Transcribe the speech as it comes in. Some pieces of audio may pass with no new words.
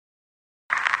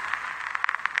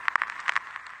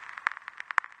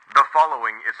The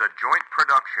following is a joint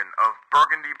production of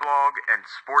Burgundy Blog and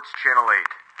Sports Channel 8.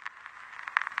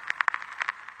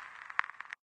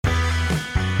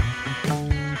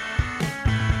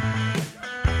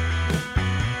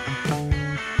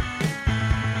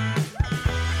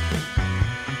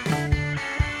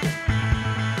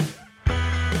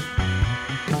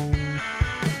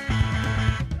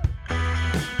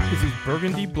 This is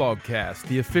Burgundy Blogcast,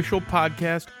 the official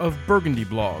podcast of Burgundy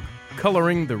Blog,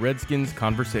 coloring the Redskins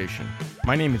conversation.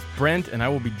 My name is Brent, and I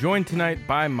will be joined tonight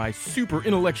by my super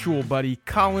intellectual buddy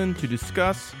Colin to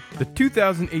discuss the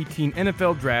 2018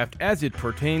 NFL Draft as it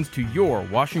pertains to your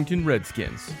Washington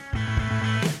Redskins.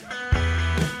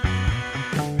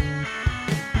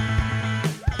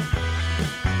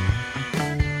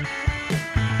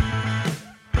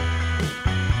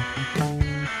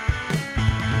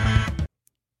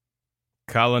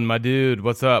 Colin, my dude,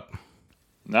 what's up?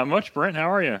 Not much, Brent. How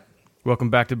are you?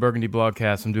 Welcome back to Burgundy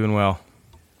Blogcast. I'm doing well.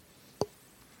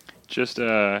 Just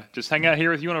hang out here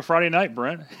with you on a Friday night,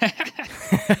 Brent.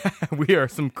 We are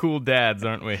some cool dads,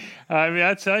 aren't we? I mean,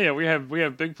 I tell you, we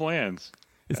have big plans.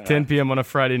 It's 10 p.m. on a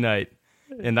Friday night,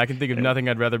 and I can think of nothing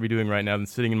I'd rather be doing right now than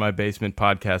sitting in my basement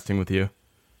podcasting with you.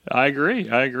 I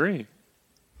agree.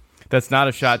 That's not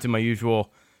a shot to my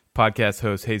usual podcast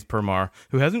host, Hayes Permar,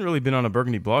 who hasn't really been on a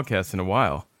Burgundy Blogcast in a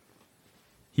while.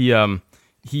 He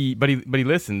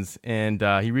listens, and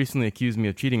he recently accused me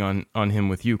of cheating on him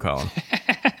with you, Colin.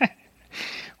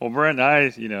 Well, Brent, I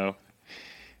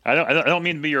don't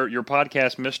mean to be your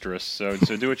podcast mistress, so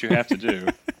do what you have to do.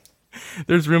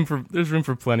 There's room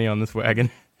for plenty on this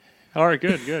wagon. All right,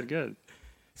 good.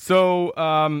 So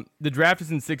the draft is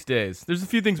in 6 days. There's a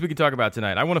few things we could talk about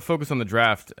tonight. I want to focus on the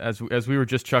draft, as we were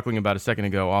just chuckling about a second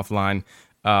ago offline.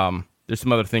 There's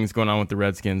some other things going on with the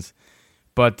Redskins,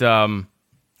 but I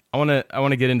want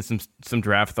to get into some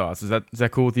draft thoughts. Is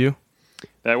that cool with you?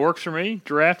 That works for me.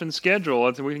 Draft and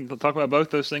schedule. We can talk about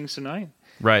both those things tonight.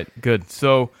 Right. Good.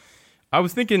 So I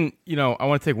was thinking, I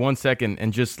want to take 1 second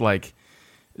and just like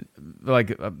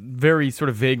very sort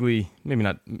of vaguely,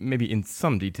 maybe in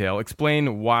some detail,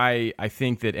 explain why I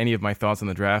think that any of my thoughts on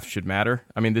the draft should matter.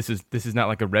 I mean, this is not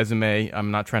like a resume.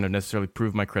 I'm not trying to necessarily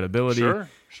prove my credibility. Sure.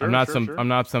 I'm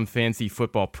not some fancy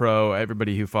football pro.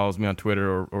 Everybody who follows me on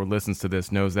Twitter or listens to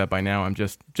this knows that by now. I'm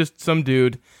just some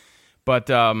dude.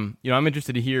 But I'm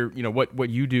interested to hear what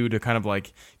you do to kind of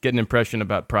like get an impression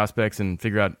about prospects and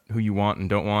figure out who you want and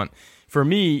don't want. For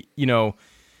me,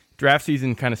 draft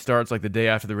season kind of starts like the day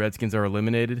after the Redskins are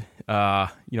eliminated.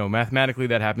 Mathematically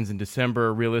that happens in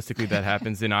December. Realistically, that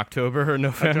happens in October or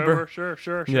November.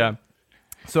 Sure. Yeah.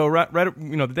 So right,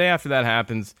 the day after that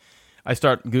happens, I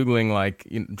start Googling like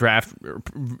draft,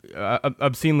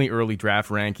 obscenely early draft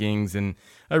rankings, and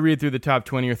I read through the top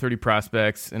 20 or 30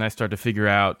 prospects, and I start to figure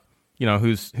out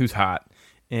who's hot.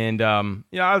 And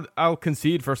I'll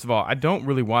concede, first of all, I don't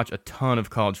really watch a ton of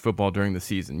college football during the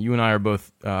season. You and I are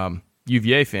both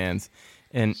UVA fans,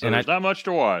 and there's not much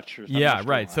to watch. Yeah,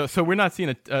 right. So we're not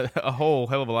seeing a whole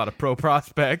hell of a lot of pro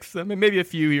prospects. I mean, maybe a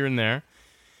few here and there.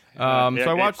 So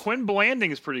I watched Quinn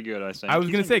Blanding is pretty good. I think I was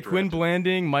going to say Quinn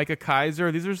Blanding, Micah Kaiser.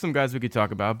 These are some guys we could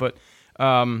talk about. But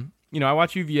I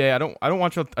watch UVA. I don't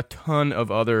watch a ton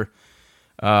of other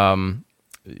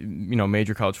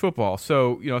major college football.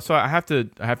 So so I have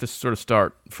to sort of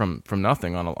start from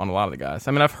nothing on a lot of the guys.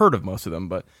 I mean, I've heard of most of them,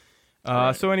 but.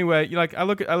 Right. So anyway, I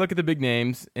look at the big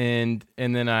names, and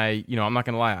then I'm not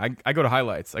gonna lie, I go to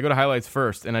highlights. I go to highlights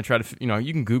first, and I try to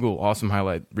you can Google awesome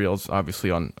highlight reels, obviously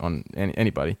on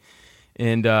anybody,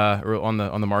 and or on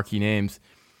the marquee names,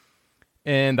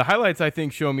 and the highlights I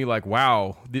think show me like,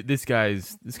 wow, this guy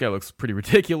looks pretty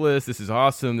ridiculous. This is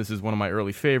awesome. This is one of my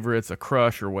early favorites, a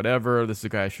crush or whatever. This is a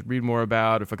guy I should read more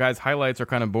about. If a guy's highlights are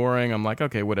kind of boring, I'm like,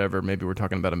 okay, whatever. Maybe we're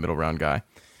talking about a middle round guy,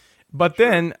 but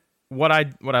then. What I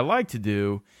like to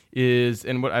do is,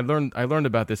 and what I learned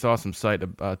about this awesome site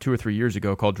 2 or 3 years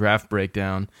ago called Draft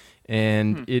Breakdown,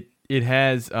 and it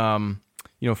has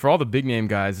for all the big name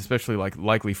guys, especially like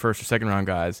likely first or second round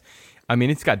guys. I mean,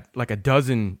 it's got like a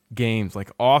dozen games, like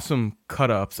awesome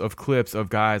cut-ups of clips of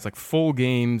guys, like full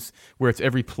games where it's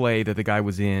every play that the guy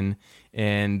was in,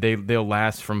 and they'll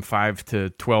last from 5 to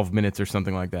 12 minutes or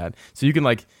something like that. So you can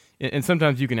like. And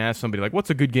sometimes you can ask somebody like,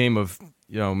 "What's a good game of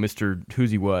Mr.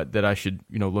 Who's He What that I should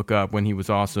look up when he was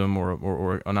awesome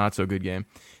or a not so good game?"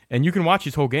 And you can watch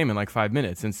his whole game in like 5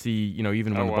 minutes and see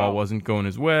even when the ball wasn't going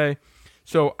his way.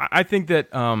 So I think that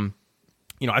I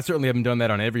certainly haven't done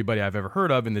that on everybody I've ever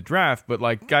heard of in the draft, but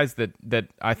like guys that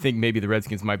I think maybe the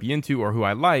Redskins might be into or who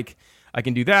I like, I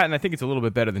can do that, and I think it's a little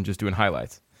bit better than just doing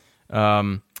highlights.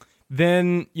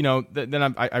 then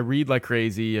then I read like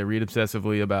crazy. I read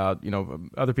obsessively about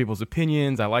other people's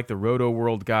opinions. I like the Roto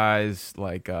World guys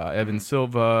like Evan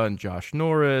Silva and Josh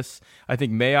Norris. I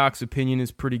think Mayock's opinion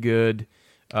is pretty good.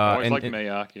 I always like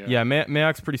Mayock. Yeah,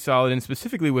 Mayock's pretty solid, and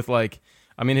specifically with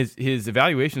his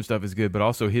evaluation stuff is good, but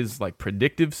also his like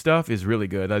predictive stuff is really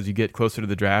good. As you get closer to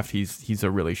the draft, he's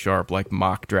a really sharp like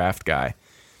mock draft guy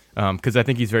because I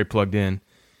think he's very plugged in.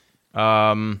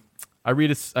 I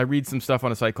read some stuff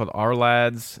on a site called Our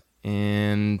Lads,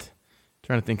 and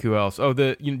trying to think who else. Oh,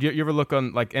 do you ever look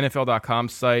on like NFL.com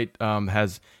site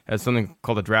has something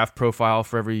called a draft profile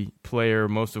for every player,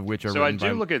 most of which are so I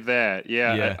do look at that.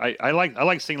 Yeah. I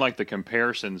like seeing like the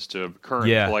comparisons to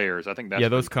current players. I think that's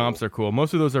those comps are cool.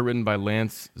 Most of those are written by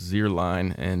Lance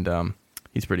Zierlein, and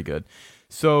he's pretty good.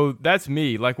 So that's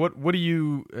me. Like, what do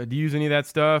you use any of that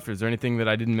stuff? Is there anything that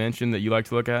I didn't mention that you like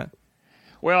to look at?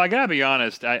 Well, I gotta be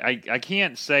honest. I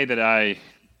can't say that I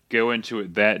go into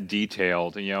it that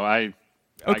detailed. Okay,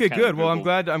 good. Google. Well, I'm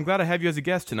glad I have you as a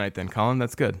guest tonight. Then, Colin,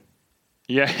 that's good.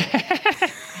 Yeah.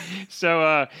 So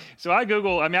I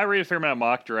Google. I mean, I read a fair amount of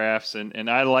mock drafts, and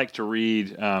I like to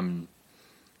read.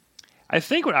 I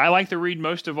think what I like to read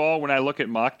most of all when I look at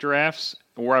mock drafts,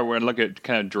 or I look at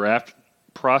kind of draft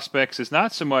prospects, is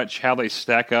not so much how they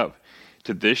stack up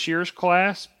to this year's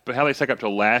class, but how they stack up to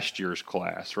last year's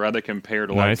class, or how they compare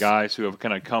to like guys who have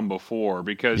kind of come before,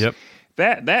 because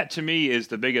that to me is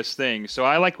the biggest thing. So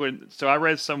I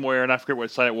read somewhere, and I forget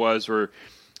what site it was, where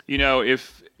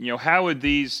how would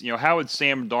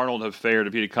Sam Darnold have fared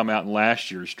if he had come out in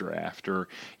last year's draft, or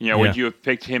would you have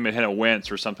picked him ahead of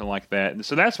Wentz or something like that? And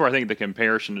so that's where I think the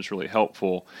comparison is really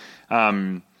helpful.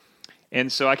 And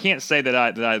so I can't say that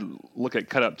I look at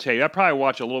cut up tape. I probably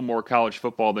watch a little more college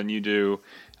football than you do.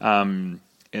 And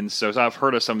so I've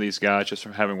heard of some of these guys just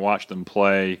from having watched them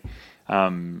play,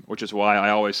 which is why I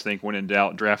always think when in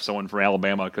doubt, draft someone from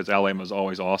Alabama, because Alabama is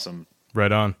always awesome.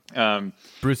 Right on.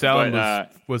 Bruce Allen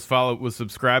was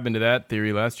subscribing to that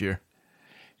theory last year.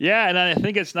 Yeah, and I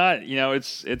think it's not,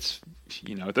 it's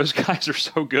those guys are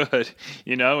so good,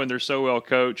 and they're so well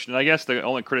coached. And I guess the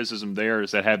only criticism there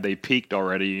is that have they peaked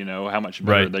already, how much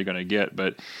better they're going to get.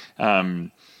 But, so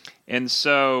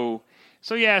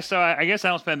I guess I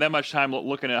don't spend that much time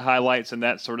looking at highlights and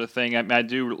that sort of thing. I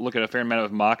do look at a fair amount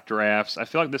of mock drafts. I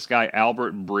feel like this guy,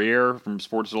 Albert Breer from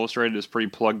Sports Illustrated, is pretty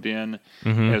plugged in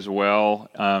as well.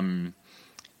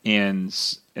 And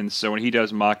so when he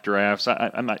does mock drafts,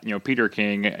 I'm not, Peter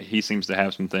King, he seems to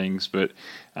have some things, but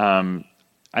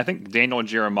I think Daniel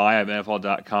Jeremiah of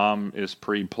NFL.com is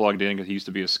pretty plugged in because he used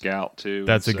to be a scout too.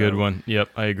 That's a good one. Yep,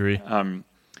 I agree.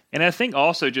 And I think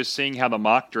also just seeing how the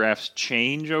mock drafts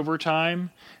change over time,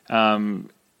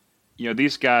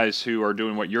 these guys who are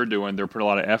doing what you're doing, they're putting a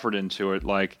lot of effort into it.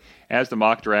 Like as the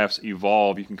mock drafts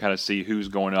evolve, you can kind of see who's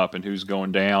going up and who's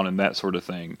going down and that sort of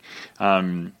thing.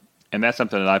 And that's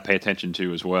something that I pay attention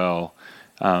to as well.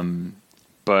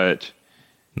 But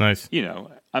nice.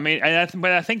 But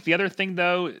I think the other thing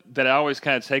though that I always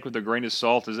kind of take with a grain of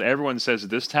salt is everyone says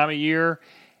this time of year,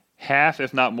 half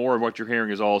if not more of what you're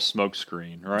hearing is all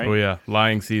smokescreen, right? Oh yeah,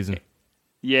 lying season.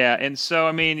 Yeah, and so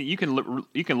I mean, you can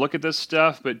look at this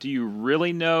stuff, but do you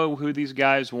really know who these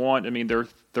guys want? I mean,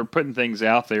 they're putting things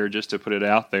out there just to put it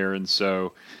out there, and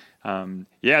so.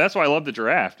 That's why I love the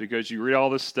draft, because you read all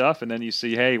this stuff and then you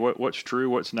see, hey, what's true,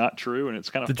 what's not true, and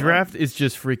it's kind of the fun. Draft is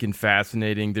just freaking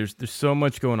fascinating. There's so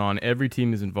much going on. Every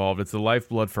team is involved. It's the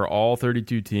lifeblood for all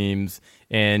 32 teams,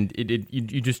 and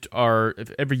you just are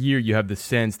every year you have the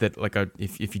sense that like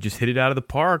if you just hit it out of the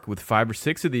park with 5 or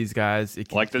 6 of these guys,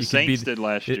 like the Saints did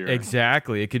last year.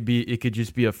 Exactly. It could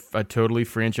just be a totally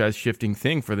franchise shifting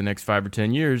thing for the next 5 or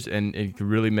 10 years, and it could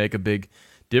really make a big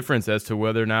difference as to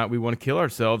whether or not we want to kill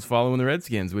ourselves following the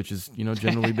Redskins, which has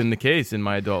generally been the case in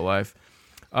my adult life.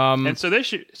 And so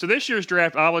this year's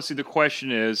draft, obviously the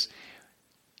question is,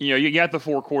 you got the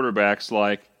 4 quarterbacks.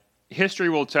 Like history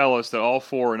will tell us that all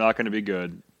 4 are not going to be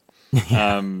good.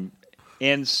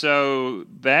 And so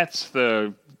that's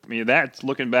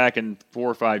looking back in 4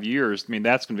 or 5 years. I mean,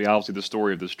 that's going to be obviously the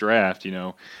story of this draft.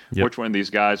 Which one of these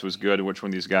guys was good and which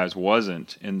one of these guys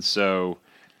wasn't, and so.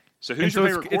 So who's your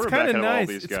favorite quarterback out of all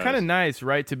these guys? It's kind of nice,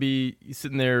 right, to be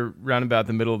sitting there round about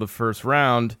the middle of the first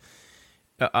round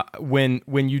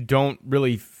when you don't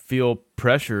really feel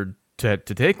pressured to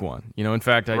take one. In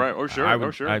fact, I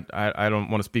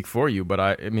don't want to speak for you, but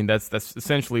I mean that's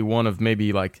essentially one of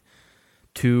maybe like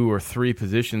 2 or 3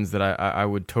 positions that I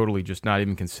would totally just not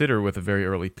even consider with a very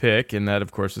early pick, and that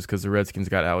of course is because the Redskins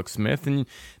got Alex Smith, and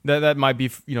that might be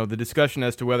the discussion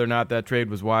as to whether or not that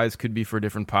trade was wise could be for a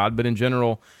different pod, but in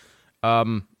general.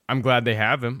 I'm glad they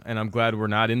have him, and I'm glad we're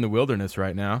not in the wilderness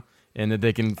right now. and that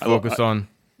they can focus on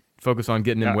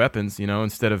getting him weapons,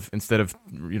 instead of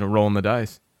rolling the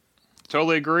dice.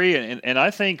 Totally agree, and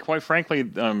I think, quite frankly,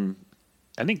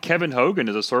 I think Kevin Hogan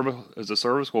is a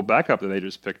serviceable backup that they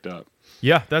just picked up.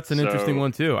 Yeah, that's an interesting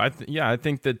one too. I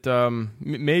think that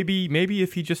maybe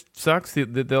if he just sucks,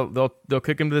 they'll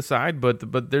kick him to the side.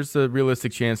 But there's a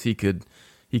realistic chance he could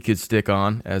stick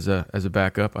on as a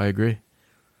backup. I agree.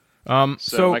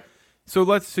 So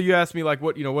you asked me like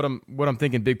what I'm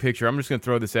thinking big picture. I'm just gonna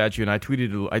throw this at you, and I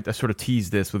tweeted. I sort of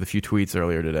teased this with a few tweets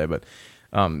earlier today, but.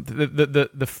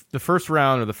 The first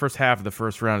round, or the first half of the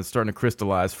first round, is starting to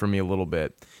crystallize for me a little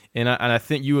bit, and I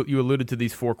think you alluded to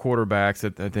these 4 quarterbacks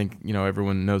that I think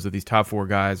everyone knows that these top 4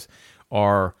 guys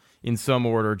are in some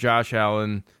order: Josh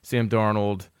Allen, Sam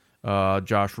Darnold,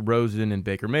 Josh Rosen, and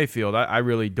Baker Mayfield. I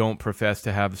really don't profess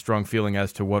to have a strong feeling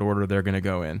as to what order they're going to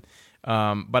go in,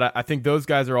 but I think those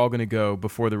guys are all going to go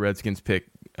before the Redskins pick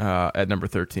at number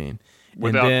 13,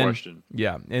 without question.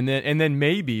 Yeah, and then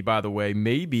maybe, by the way,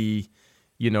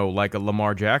 like a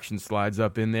Lamar Jackson slides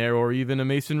up in there, or even a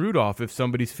Mason Rudolph if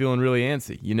somebody's feeling really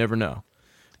antsy. You never know.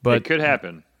 But it could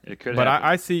happen. But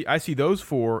I see those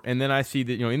 4, and then I see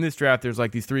that in this draft there's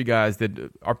like these 3 guys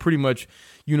that are pretty much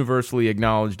universally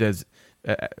acknowledged as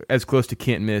close to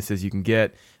can't miss as you can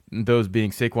get. Those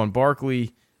being Saquon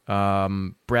Barkley,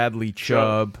 Bradley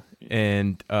Chubb,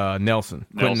 and Quentin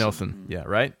Nelson. Yeah,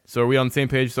 right. So are we on the same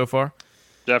page so far?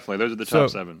 Definitely. Those are the top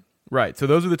 7. Right. So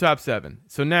those are the top 7.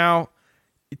 So now,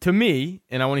 to me,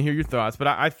 and I want to hear your thoughts, but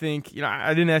I think,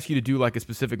 I didn't ask you to do like a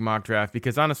specific mock draft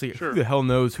because honestly, who the hell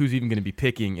knows who's even going to be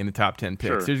picking in the top 10 picks?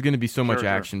 Sure. There's going to be so much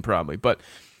action probably. But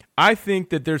I think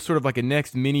that there's sort of like a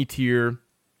next mini tier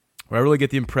where I really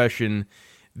get the impression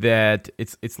that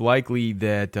it's likely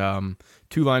that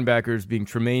 2 linebackers being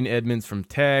Tremaine Edmonds from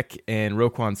Tech and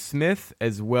Roquan Smith,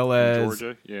 as well as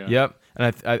Georgia, yeah. Yep.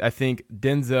 And I think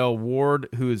Denzel Ward,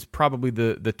 who is probably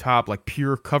the top like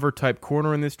pure cover type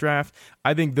corner in this draft,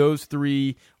 I think those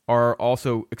 3 are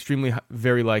also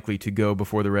very likely to go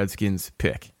before the Redskins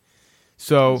pick.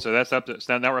 So that's up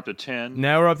to now we're up to 10.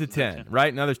 Now we're up to 10,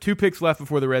 right? Now there's 2 picks left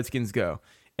before the Redskins go.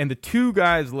 And the 2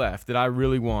 guys left that I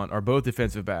really want are both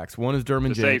defensive backs. One is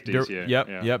Derwin James. Safeties,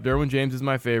 Yep. Derwin James is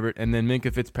my favorite, and then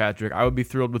Minkah Fitzpatrick. I would be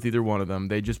thrilled with either one of them.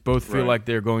 They just both feel like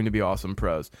they're going to be awesome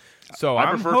pros. So I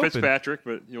prefer Fitzpatrick,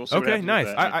 but you'll see. Okay, nice.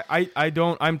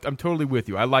 I'm totally with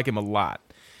you. I like him a lot.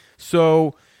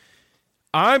 So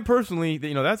I'm personally,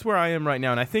 that's where I am right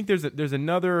now, and I think there's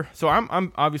another. So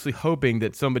I'm obviously hoping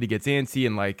that somebody gets antsy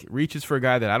and like reaches for a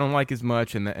guy that I don't like as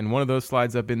much, and one of those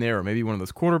slides up in there, or maybe one of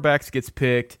those quarterbacks gets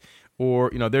picked, or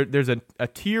there's a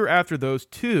tier after those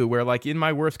 2 where like in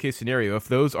my worst case scenario, if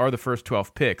those are the first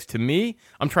 12 picks, to me,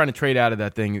 I'm trying to trade out of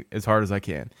that thing as hard as I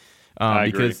can, I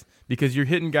agree. Because you're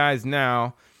hitting guys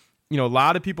now. A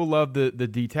lot of people love the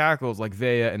D tackles like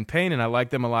Vea and Payne, and I like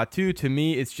them a lot too. To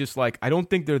me, it's just like I don't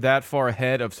think they're that far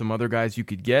ahead of some other guys you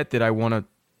could get that I want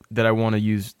to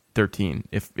use 13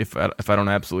 if I don't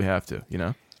absolutely have to,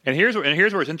 And here's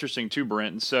where it's interesting too,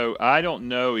 Brent. So I don't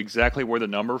know exactly where the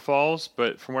number falls,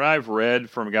 but from what I've read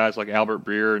from guys like Albert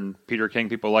Breer and Peter King,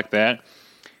 people like that,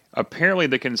 apparently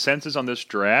the consensus on this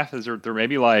draft is there may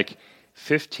be like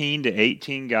 15 to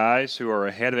 18 guys who are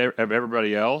ahead of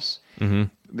everybody else. Mm-hmm.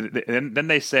 And then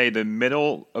they say the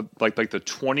middle of like the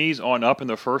 20s on up in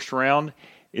the first round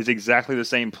is exactly the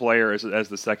same player as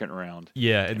the second round.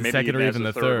 Yeah, in the second or even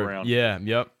the third round. Yeah,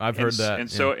 yep, I've heard that.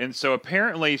 And so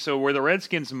apparently, where the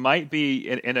Redskins might be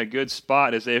in a good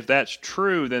spot is if that's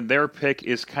true, then their pick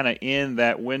is kind of in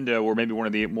that window where maybe one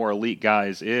of the more elite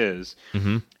guys is,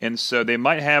 and so they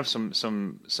might have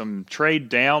some trade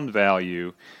down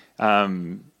value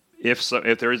if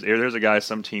there's a guy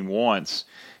some team wants.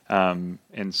 And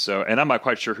I'm not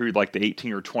quite sure who like the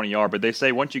 18 or 20 are, but they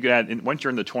say once you're in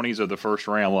the 20s of the first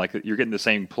round, like you're getting the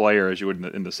same player as you would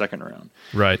in the second round.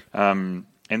 Right. And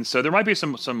so there might be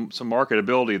some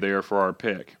marketability there for our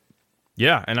pick.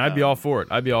 Yeah, and I'd be all for it.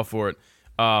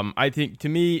 I think to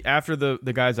me, after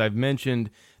the guys I've mentioned,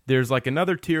 there's like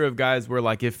another tier of guys where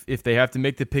like if they have to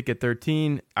make the pick at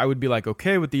 13, I would be like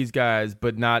okay with these guys,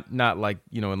 but not like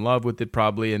in love with it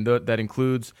probably, and that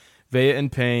includes Vea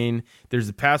and Payne. There's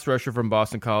a pass rusher from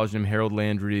Boston College named Harold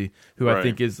Landry, who I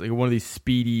think is like one of these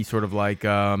speedy sort of like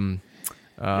this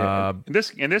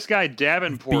guy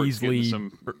Davenport Beasley.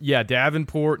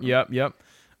 Davenport. Yep.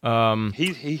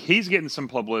 He's getting some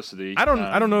publicity. I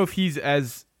don't know if he's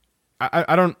as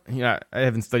I don't I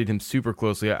haven't studied him super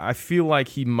closely. I feel like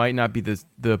he might not be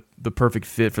the perfect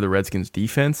fit for the Redskins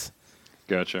defense.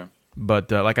 Gotcha.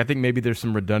 But I think maybe there's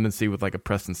some redundancy with like a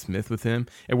Preston Smith with him,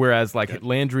 and whereas like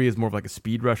Landry is more of like a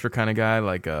speed rusher kind of guy,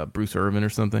 like Bruce Irvin or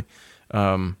something.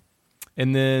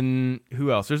 And then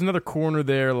who else? There's another corner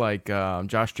there, like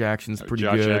Josh Jackson's pretty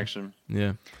Josh good. Jackson.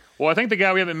 Yeah. Well, I think the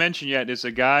guy we haven't mentioned yet is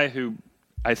a guy who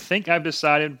I think I've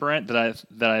decided, Brent, that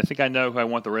I think I know who I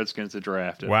want the Redskins to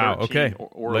draft. At Wow. 13 Okay.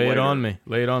 Or Lay later. it on me.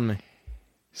 Lay it on me.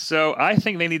 So I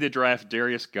think they need to draft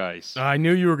Darius Geis. I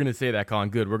knew you were going to say that, Colin.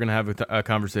 Good. We're going to have a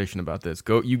conversation about this.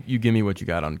 Go. You give me what you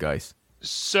got on Geis.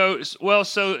 So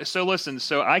listen.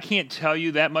 So I can't tell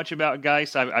you that much about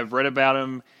Geis. I've read about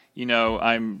him. You know,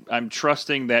 I'm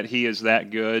trusting that he is that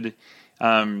good.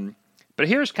 But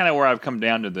here's kind of where I've come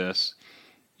down to this.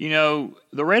 You know,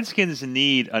 the Redskins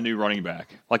need a new running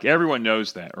back. Like everyone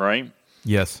knows that, right?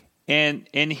 Yes. And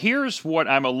here's what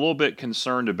I'm a little bit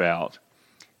concerned about.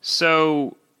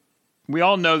 So we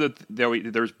all know that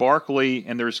there's Barkley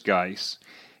and there's Geis.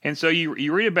 And so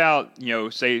you read about,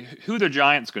 say, who the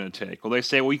Giants going to take. Well, they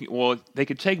say, well, they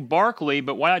could take Barkley,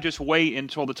 but why not just wait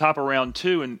until the top of round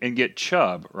 2 and get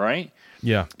Chubb, right?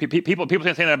 Yeah. People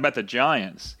say that about the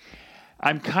Giants.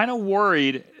 I'm kind of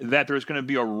worried that there's going to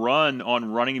be a run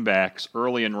on running backs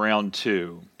early in round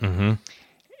 2. Mm-hmm.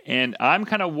 And I'm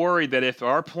kind of worried that if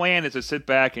our plan is to sit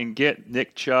back and get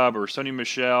Nick Chubb or Sony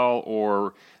Michel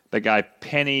or the guy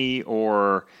Penny,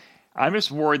 or I'm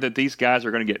just worried that these guys are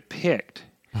going to get picked.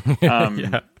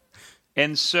 Yeah.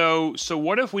 And so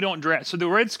what if we don't draft? So the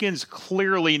Redskins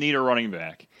clearly need a running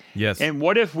back. Yes. And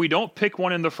what if we don't pick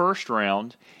one in the first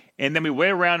round, and then we wait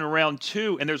around in round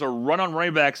 2, and there's a run on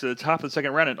running backs at the top of the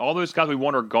second round, and all those guys we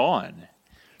want are gone?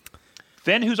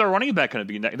 Then who's our running back going to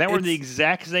be? Then we're in the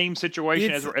exact same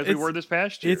situation as we were this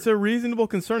past year. It's a reasonable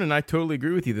concern, and I totally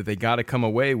agree with you that they got to come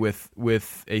away with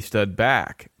a stud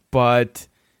back. But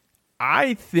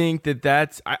I think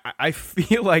I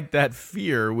feel like that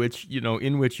fear, which,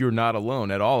 in which you're not alone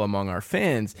at all among our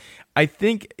fans, I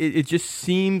think it just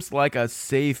seems like a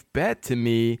safe bet to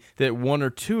me that one or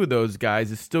two of those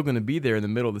guys is still going to be there in the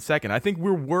middle of the second. I think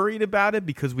we're worried about it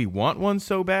because we want one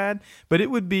so bad, but it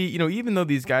would be, even though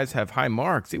these guys have high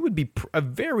marks, it would be a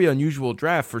very unusual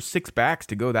draft for 6 backs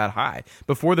to go that high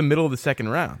before the middle of the second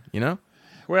round,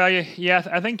 Well, yeah,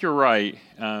 I think you're right.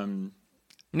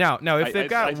 Now, if they've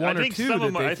got one or two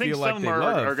that they feel like they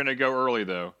love, are going to go early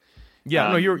though. Yeah,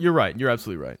 no, you're right. You're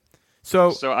absolutely right.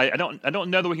 So I don't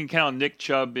know that we can count on Nick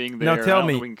Chubb being there. Now tell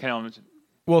me, we can count on.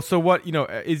 Well, so what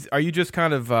are you just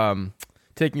kind of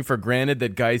taking for granted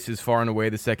that Geis is far and away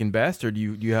the second best, or do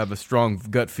you have a strong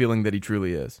gut feeling that he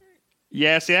truly is?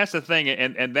 Yeah, see, that's the thing,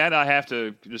 and that I have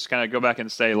to just kind of go back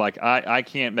and say, like, I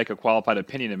can't make a qualified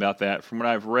opinion about that. From what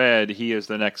I've read, he is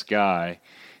the next guy.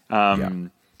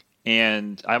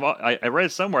 And I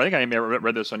read somewhere, I think I may have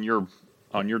read this on your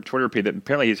Twitter feed, that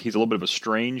apparently he's a little bit of a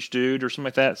strange dude or something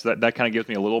like that. So that kind of gives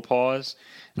me a little pause.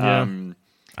 Yeah.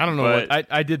 I don't know.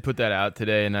 I did put that out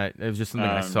today, and it was just something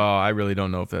I saw. I really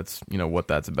don't know if that's what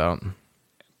that's about.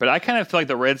 But I kind of feel like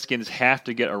the Redskins have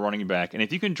to get a running back. And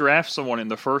if you can draft someone in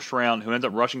the first round who ends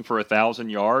up rushing for 1,000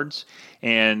 yards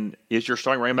and is your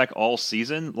starting running back all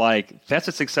season, like, that's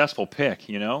a successful pick,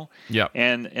 Yeah.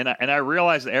 And I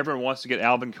realize that everyone wants to get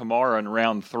Alvin Kamara in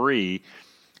round 3,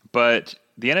 but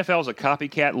the NFL is a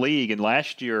copycat league, and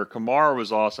last year Kamara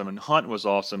was awesome, and Hunt was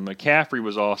awesome, McCaffrey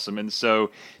was awesome, and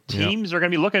so teams are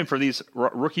going to be looking for these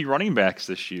rookie running backs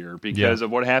this year because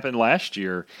of what happened last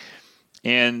year.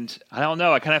 And I don't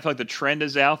know. I kind of feel like the trend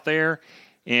is out there.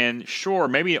 And sure,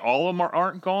 maybe all of them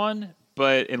aren't gone,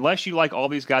 but unless you like all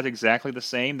these guys exactly the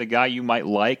same, the guy you might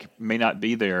like may not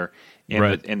be there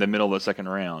in the middle of the second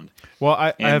round. Well,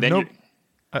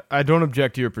 I don't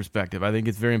object to your perspective. I think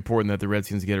it's very important that the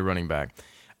Redskins get a running back.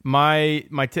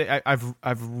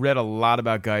 I've read a lot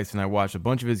about Geis, and I watched a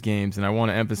bunch of his games, and I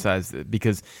want to emphasize that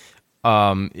because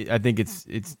I think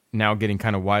it's now getting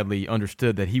kind of widely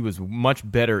understood that he was much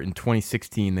better in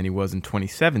 2016 than he was in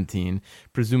 2017,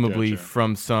 presumably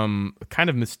from some kind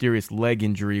of mysterious leg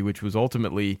injury, which was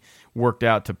ultimately worked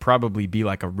out to probably be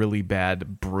like a really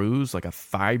bad bruise, like a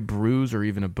thigh bruise or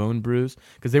even a bone bruise,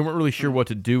 because they weren't really sure what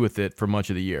to do with it for much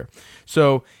of the year.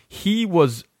 So he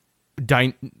was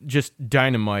just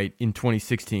dynamite in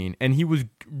 2016, and he was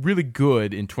really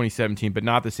good in 2017, but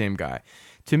not the same guy.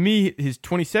 To me, his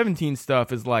 2017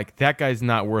 stuff is like, that guy's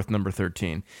not worth number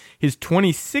 13. His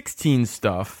 2016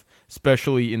 stuff,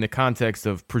 especially in the context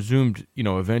of presumed,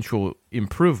 eventual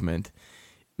improvement,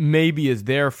 maybe is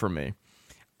there for me.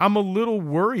 I'm a little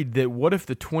worried that what if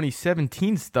the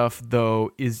 2017 stuff,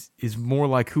 though, is more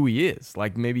like who he is?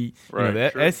 Like maybe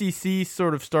the SEC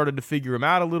sort of started to figure him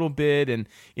out a little bit, and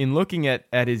in looking at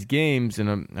his games,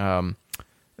 and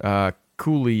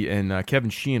Cooley and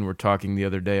Kevin Sheehan were talking the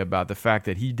other day about the fact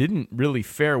that he didn't really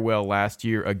fare well last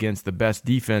year against the best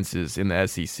defenses in the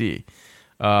SEC.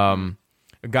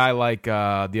 a guy like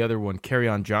the other one,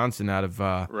 Kerryon Johnson out of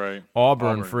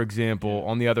Auburn, for example,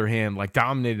 on the other hand, like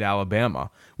dominated Alabama,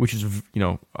 which is,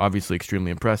 obviously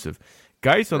extremely impressive.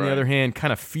 Geis, on the other hand,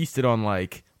 kind of feasted on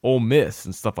like Ole Miss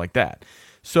and stuff like that.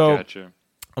 So Gotcha.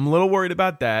 I'm a little worried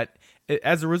about that.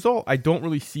 As a result, I don't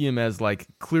really see him as like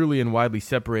clearly and widely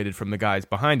separated from the guys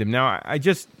behind him. Now,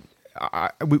 it's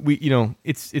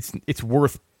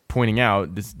worth pointing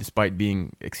out, despite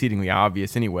being exceedingly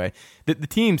obvious anyway, that the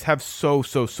teams have so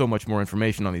much more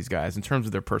information on these guys in terms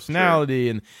of their personality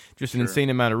and just an insane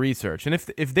amount of research. And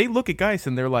if they look at Geis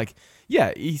and they're like,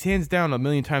 yeah, he's hands down a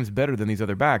million times better than these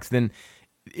other backs, then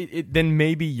then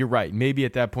maybe you're right. Maybe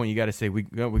at that point you got to say we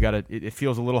got to. It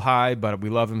feels a little high, but we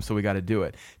love him, so we got to do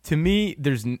it. To me,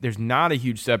 there's not a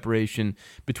huge separation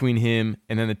between him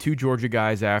and then the two Georgia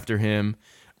guys after him.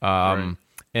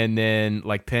 And then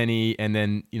like Penny, and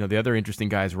then the other interesting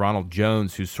guy is Ronald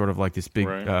Jones, who's sort of like this big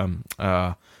home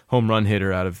run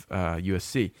hitter out of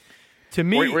USC. To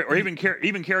me, or even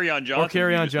Kerryon Johnson. Or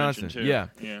Kerryon Johnson, yeah.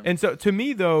 And so to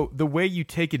me, though, the way you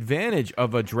take advantage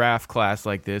of a draft class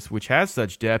like this, which has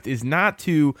such depth, is not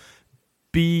to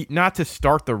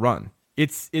start the run.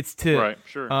 It's to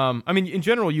I mean, in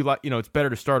general, it's better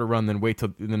to start a run than wait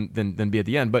till than be at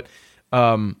the end. But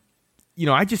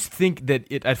I just think that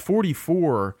at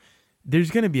 44,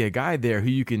 there's going to be a guy there who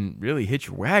you can really hitch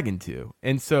your wagon to,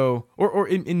 and so or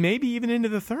maybe even into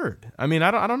the third. I mean, I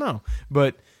don't know,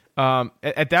 but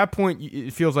at that point,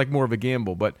 it feels like more of a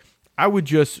gamble. But I would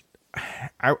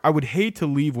hate to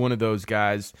leave one of those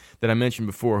guys that I mentioned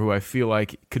before, who I feel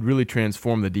like could really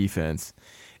transform the defense,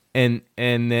 and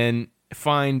then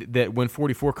find that when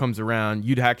 44 comes around,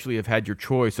 you'd actually have had your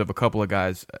choice of a couple of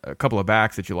guys, a couple of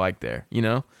backs that you like there.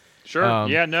 Sure.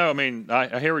 I mean,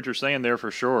 I hear what you're saying there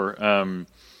for sure.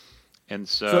 And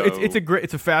so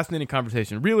it's a fascinating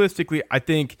conversation. Realistically, I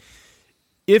think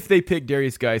if they pick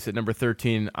Darius Geis at number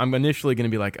 13, I'm initially going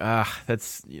to be like,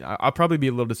 I'll probably be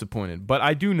a little disappointed. But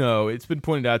I do know, it's been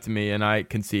pointed out to me, and I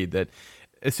concede that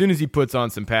as soon as he puts on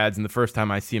some pads and the first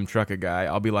time I see him truck a guy,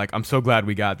 I'll be like, I'm so glad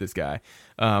we got this guy.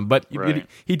 But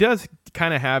he does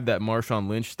kind of have that Marshawn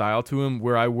Lynch style to him,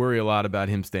 where I worry a lot about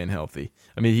him staying healthy.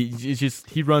 I mean,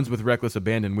 he runs with reckless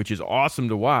abandon, which is awesome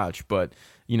to watch, but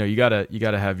you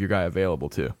gotta have your guy available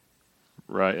too.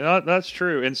 Right, that's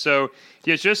true. And so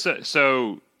it's just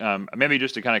maybe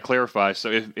just to kind of clarify.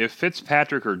 So if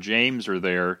Fitzpatrick or James are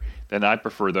there, then I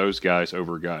prefer those guys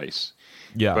over Geis.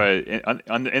 Yeah. But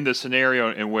in the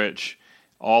scenario in which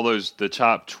the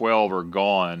top 12 are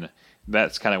gone,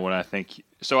 that's kind of what I think.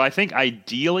 So I think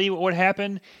ideally what would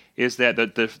happen is that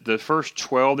the first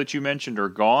 12 that you mentioned are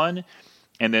gone,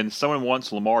 and then someone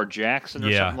wants Lamar Jackson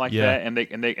or something like that, and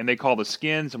they call the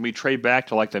Skins, and we trade back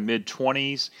to like the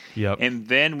mid-20s, and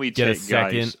then we get take a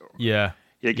second, guys.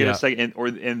 A second,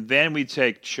 and then we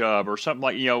take Chubb or something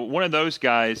like one of those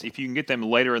guys. If you can get them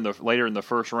later in the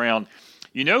first round.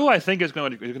 Who I think is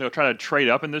going to try to trade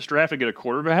up in this draft and get a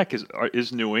quarterback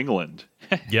is New England.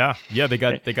 yeah, they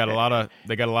got a lot of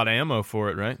ammo for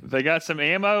it, right? They got some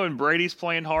ammo, and Brady's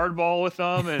playing hardball with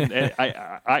them, and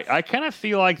I kind of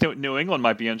feel like New England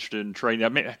might be interested in trading. I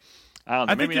mean, I don't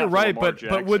know. I think you're right,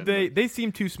 but would they? They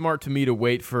seem too smart to me to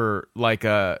wait for like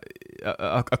a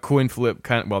coin flip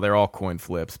kind of. Well, they're all coin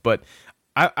flips, but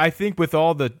I think with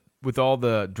all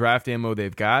the draft ammo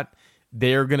they've got,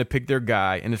 they're going to pick their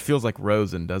guy, and it feels like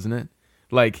Rosen, doesn't it?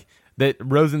 Like that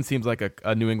Rosen seems like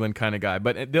a New England kind of guy,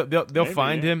 but they'll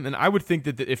find him, and I would think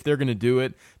that if they're going to do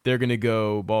it, they're going to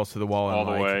go balls to the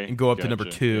wall and go up to number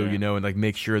 2, and like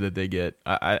make sure that they get.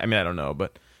 I mean, I don't know,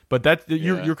 but that's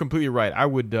you're completely right. I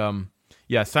would,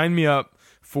 sign me up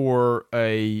for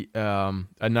a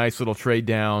nice little trade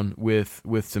down with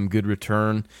some good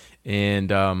return, and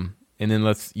then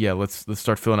let's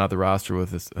start filling out the roster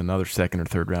with another second or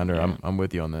third rounder. Yeah. I'm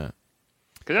with you on that.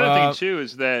 Because the other thing too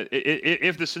is that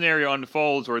if the scenario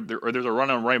unfolds or there's a run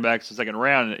on running backs in the second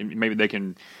round, maybe they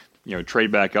can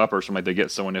trade back up or something like they get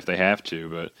someone if they have to.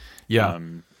 But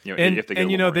if they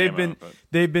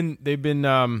get they've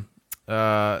been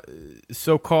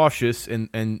so cautious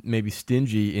and maybe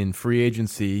stingy in free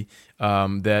agency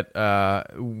that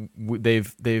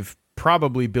they've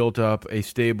probably built up a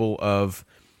stable of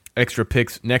extra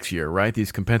picks next year, right?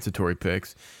 These compensatory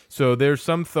picks. So there's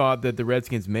some thought that the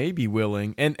Redskins may be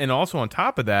willing, and also on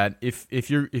top of that, if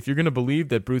you're going to believe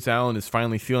that Bruce Allen is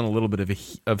finally feeling a little bit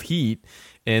of heat,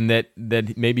 and that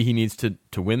maybe he needs to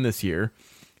win this year,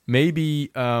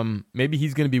 maybe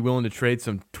he's going to be willing to trade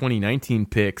some 2019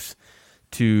 picks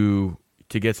to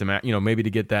get some, maybe to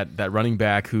get that running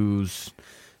back who's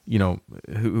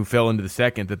who fell into the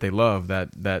second that they love,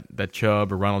 that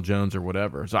Chubb or Ronald Jones or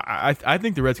whatever. So I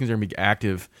think the Redskins are going to be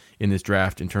active in this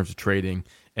draft in terms of trading,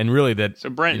 and really that So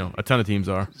Brent, a ton of teams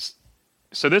are.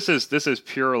 So this is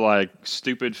pure like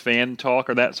stupid fan talk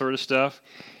or that sort of stuff.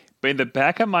 But in the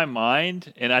back of my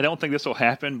mind, and I don't think this will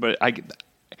happen, but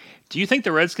do you think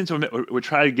the Redskins would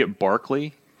try to get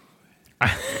Barkley?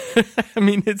 I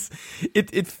mean,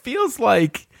 it feels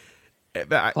like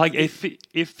it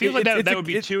feels like that would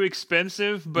be too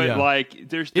expensive. But Yeah. like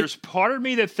there's part of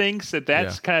me that thinks that's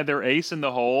Yeah. kind of their ace in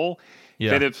the hole.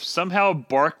 Yeah. That if somehow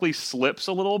Barkley slips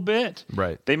a little bit,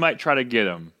 Right. they might try to get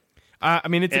him. I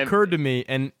mean, it's occurred to me,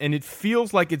 and it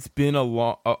feels like it's been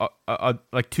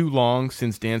like too long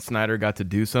since Dan Snyder got to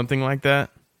do something like that.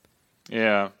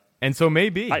 Yeah. And so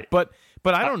maybe, but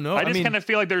I don't know. I just kind of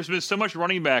feel like there's been so much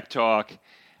running back talk.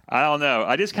 I don't know.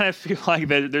 I just kind of feel like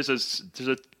that there's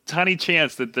a tiny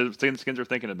chance that the Skins are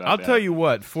thinking about. I'll that. tell you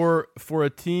what, for a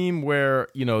team where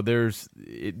there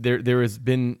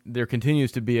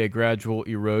continues to be a gradual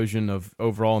erosion of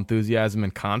overall enthusiasm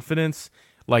and confidence,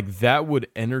 like that would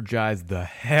energize the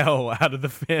hell out of the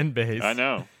fan base. I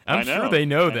know. I'm sure they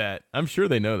know that. I'm sure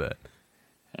they know that.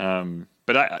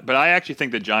 But I actually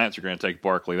think the Giants are going to take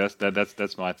Barkley.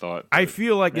 That's my thought. I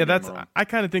feel like Maybe I'm wrong. I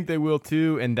kind of think they will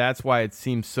too, and that's why it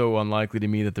seems so unlikely to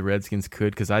me that the Redskins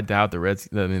could, because I doubt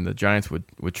the Giants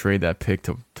would trade that pick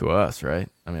to us, right?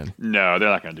 I mean, No, they're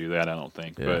not going to do that. I don't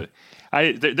think. Yeah. But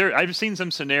I've seen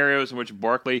some scenarios in which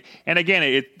Barkley, and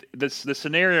again, the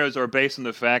scenarios are based on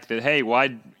the fact that hey,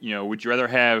 why would you rather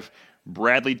have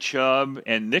Bradley Chubb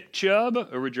and Nick Chubb,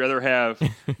 or would you rather have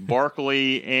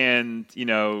Barkley and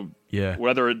Yeah.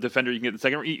 what other defender you can get the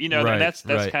second? Right, and that's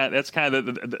right. kind of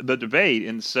the debate,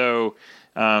 and so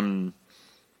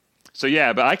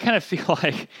yeah. But I kind of feel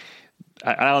like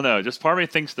I don't know. Just part of me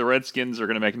thinks the Redskins are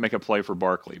going to make a play for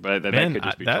Barkley, but that could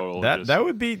just be total. That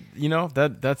would be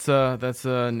that's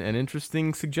an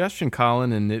interesting suggestion,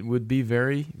 Colin, and it would be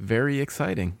very, very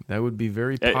exciting. That would be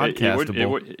very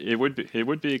podcastable. It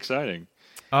would be exciting.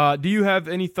 Do you have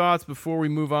any thoughts before we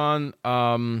move on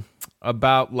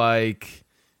about like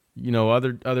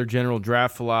other general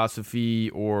draft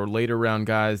philosophy or later round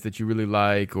guys that you really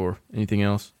like or anything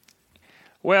else?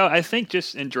 Well, I think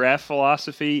just in draft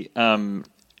philosophy, as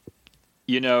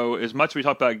much as we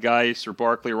talk about Geis or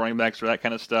Barkley or running backs or that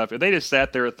kind of stuff, if they just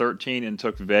sat there at 13 and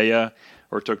took Vea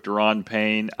or took Daron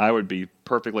Payne, I would be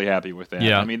perfectly happy with that.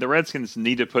 Yeah. I mean, the Redskins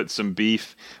need to put some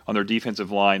beef on their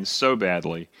defensive line so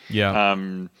badly. Yeah.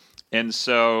 And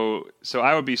so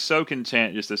I would be so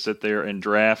content just to sit there and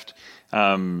draft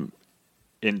one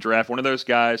of those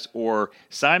guys, or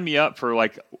sign me up for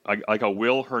like a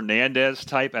Will Hernandez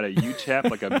type at a UTEP,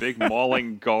 like a big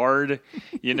mauling guard.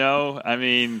 I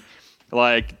mean,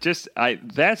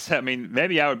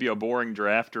 maybe I would be a boring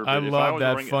drafter. But I if love was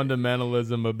that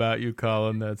fundamentalism about you,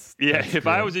 Colin. That's if great.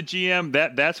 I was a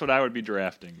GM, that's what I would be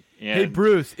drafting. And, hey,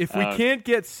 Bruce, if we can't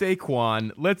get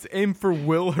Saquon, let's aim for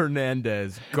Will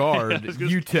Hernandez, guard,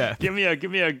 UTEP. Give me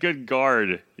a good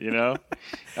guard, No,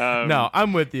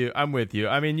 I'm with you. I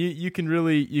mean, you can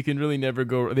really never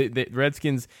go. The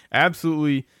Redskins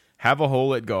absolutely have a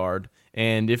hole at guard,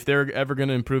 and if they're ever going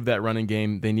to improve that running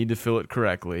game, they need to fill it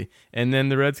correctly. And then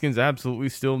the Redskins absolutely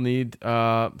still need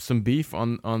some beef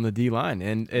on the D line.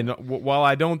 And while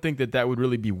I don't think that would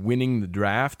really be winning the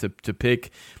draft to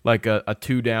pick like a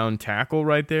 2-down tackle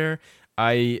right there,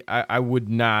 I would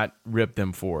not rip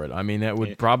them for it. I mean, that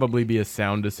would probably be a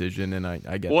sound decision, and I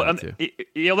get that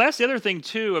too. That's the other thing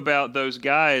too about those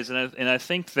guys, and I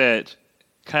think that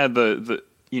kind of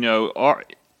our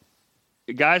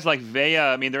guys like Vea.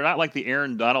 I mean, they're not like the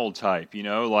Aaron Donald type,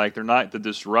 like they're not the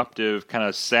disruptive kind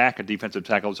of sack of defensive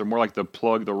tackles. They're more like the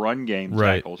plug the run game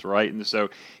tackles, right? And so,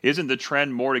 isn't the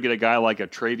trend more to get a guy like a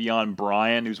Travion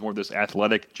Bryan, who's more this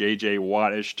athletic J.J.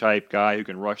 Watt-ish type guy who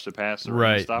can rush the passer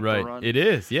and stop the run? It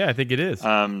is, yeah, I think it is.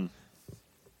 And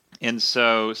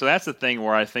so that's the thing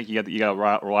where I think you got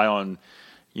to rely on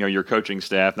your coaching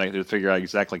staff to figure out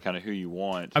exactly kind of who you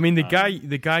want. I mean, the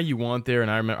guy you want there,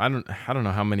 and I remember I don't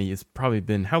know how many. It's probably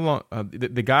been how long.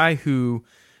 The guy who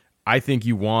I think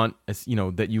you want,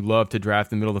 that you love to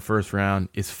draft in the middle of the first round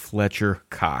is Fletcher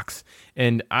Cox.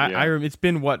 And it's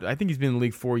been I think he's been in the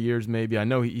league 4 years maybe. I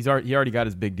know he already got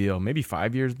his big deal, maybe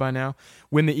 5 years by now.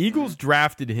 When the Eagles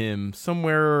drafted him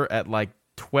somewhere at like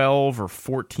 12 or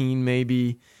 14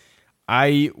 maybe,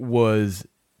 I was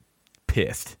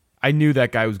pissed. I knew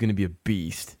that guy was going to be a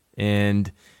beast,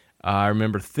 and I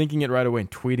remember thinking it right away and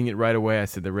tweeting it right away. I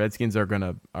said the Redskins are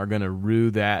gonna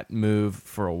rue that move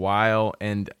for a while,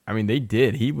 and I mean they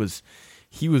did. He was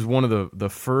he was one of the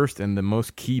first and the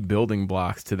most key building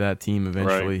blocks to that team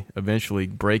eventually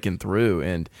breaking through.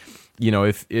 And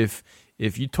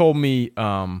if you told me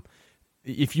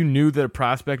if you knew that a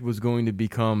prospect was going to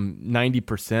become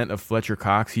 90% of Fletcher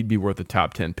Cox, he'd be worth a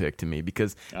top 10 pick to me,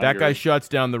 because that guy shuts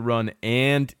down the run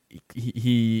and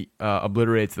he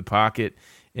obliterates the pocket.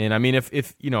 And I mean,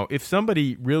 if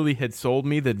somebody really had sold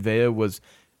me that Vea was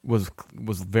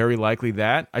very likely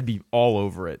that, I'd be all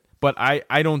over it. But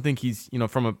I don't think he's,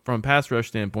 from a pass rush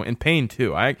standpoint, and Payne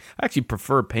too. I actually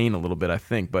prefer Payne a little bit, I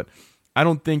think, but I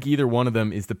don't think either one of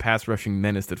them is the pass rushing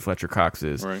menace that Fletcher Cox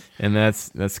is. Right. And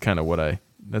that's kind of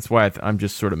that's why I'm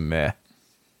just sort of meh.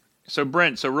 So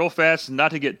Brent, real fast,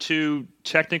 not to get too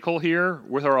technical here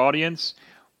with our audience,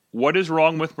 what is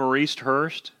wrong with Maurice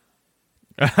Hurst?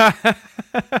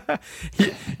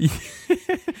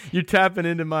 You're tapping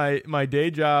into my day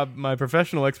job, my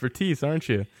professional expertise, aren't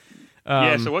you?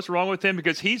 Yeah. So what's wrong with him?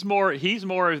 Because he's more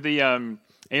of the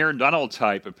Aaron Donald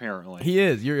type, apparently. He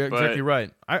is. You're exactly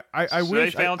right. I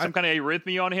wish they found some kind of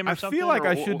arrhythmia on him or something. I feel like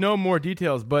I should know more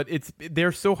details, but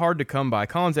they're so hard to come by.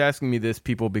 Colin's asking me this,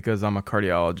 people, because I'm a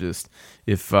cardiologist.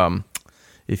 If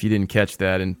you didn't catch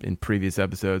that in previous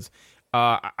episodes.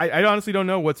 I honestly don't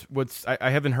know I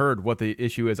haven't heard what the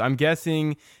issue is. I'm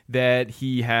guessing that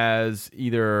he has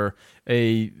either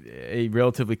a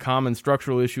relatively common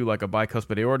structural issue like a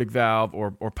bicuspid aortic valve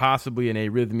or possibly an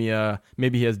arrhythmia.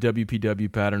 Maybe he has WPW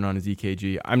pattern on his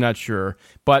EKG. I'm not sure.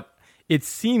 But it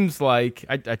seems like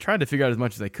I tried to figure out as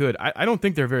much as I could. I don't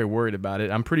think they're very worried about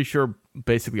it. I'm pretty sure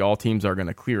basically all teams are going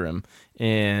to clear him.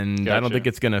 And Gotcha. I don't think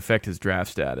it's going to affect his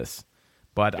draft status.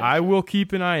 But I will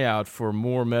keep an eye out for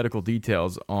more medical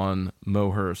details on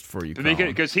Mo Hurst for you, Colin.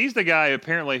 Because he's the guy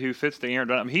apparently who fits the Aaron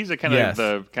Donald. I mean, he's the kind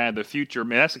of the future. I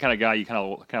mean, that's the kind of guy you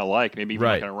kind of like, maybe even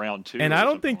like in round 2. And I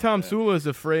don't think Tom Sula is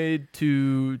afraid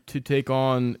to take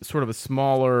on sort of a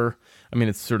smaller. I mean,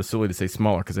 it's sort of silly to say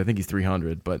smaller because I think he's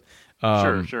 300, but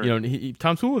sure.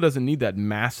 Tom Sula doesn't need that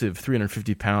massive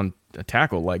 350-pound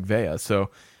tackle like Vea, so.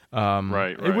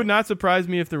 Right. It would not surprise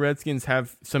me if the Redskins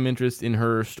have some interest in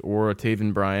Hurst or a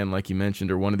Taven Bryan, like you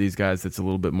mentioned, or one of these guys that's a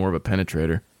little bit more of a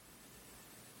penetrator.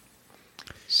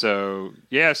 So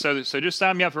just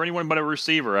sign me up for anyone but a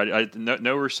receiver.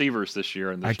 No receivers this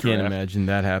year in this I can't imagine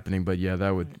that happening, but yeah,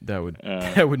 that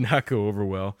would not go over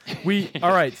well.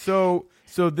 All right, so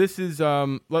this is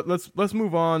let's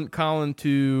move on, Colin,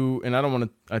 to, and I don't want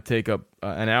to take up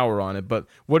an hour on it, but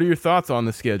what are your thoughts on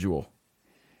the schedule?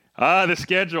 The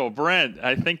schedule, Brent.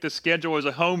 I think the schedule is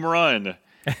a home run.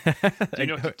 Do you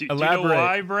know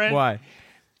why, Brent? Why?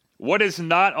 What is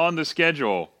not on the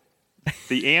schedule?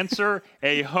 The answer: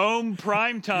 a home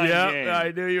primetime game. Yeah,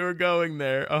 I knew you were going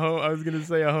there. I was going to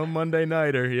say a home Monday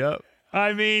nighter. Yep.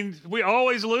 I mean, we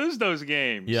always lose those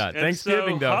games. Yeah, and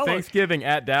Thanksgiving though. Thanksgiving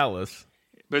at Dallas.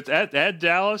 But at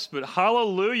Dallas, but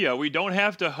hallelujah, we don't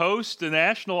have to host the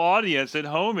national audience at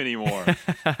home anymore.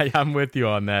 I'm with you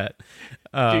on that.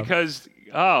 Because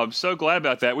I'm so glad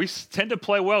about that. We tend to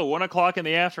play well 1 o'clock in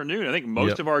the afternoon. I think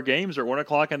most of our games are 1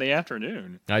 o'clock in the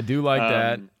afternoon. I do like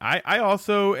that. I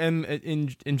also am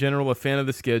in general a fan of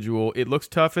the schedule. It looks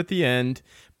tough at the end,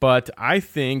 but I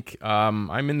think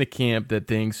I'm in the camp that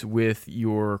thinks with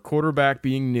your quarterback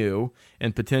being new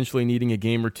and potentially needing a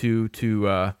game or two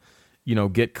to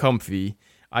get comfy,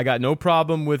 I got no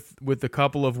problem with a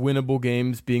couple of winnable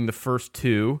games being the first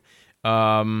two.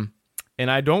 And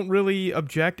I don't really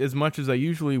object as much as I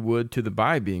usually would to the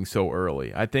bye being so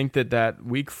early. I think that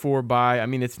week 4 bye, I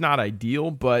mean, it's not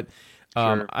ideal, but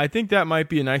Sure. I think that might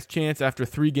be a nice chance after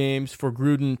 3 games for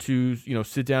Gruden to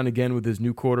sit down again with his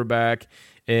new quarterback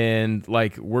and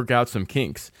work out some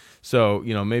kinks. So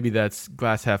maybe that's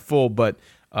glass half full, but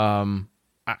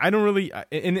I don't really.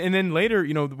 And then later,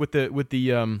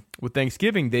 with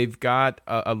Thanksgiving, they've got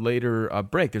a later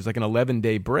break. There's like an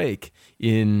 11-day break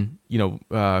in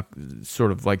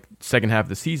sort of like second half of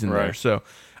the season there. So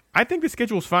I think the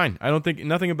schedule's fine. I don't think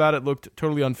nothing about it looked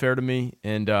totally unfair to me.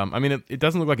 And I mean, it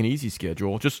doesn't look like an easy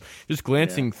schedule. Just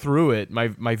glancing through it,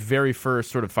 my very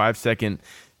first sort of 5-second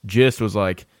gist was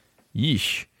like,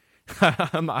 yeesh.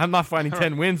 I'm not finding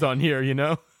 10 wins on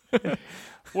here,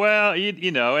 Well,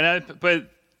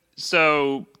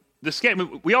 so the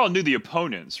schedule, we all knew the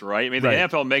opponents, right? I mean, the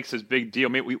NFL makes this big deal.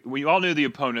 I mean, we all knew the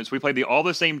opponents. We played all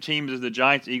the same teams as the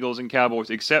Giants, Eagles, and Cowboys,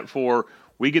 except for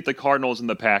we get the Cardinals and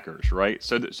the Packers, right?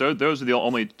 So those are the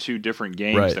only 2 different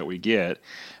games that we get.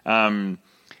 And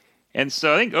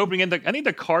so I think I think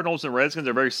the Cardinals and Redskins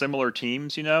are very similar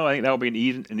teams. I think that will be an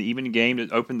even game to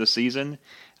open the season.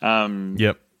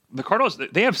 Yep. The Cardinals,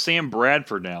 they have Sam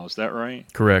Bradford now. Is that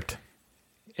right? Correct.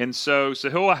 And so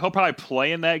he'll probably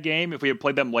play in that game. If we had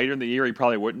played them later in the year, he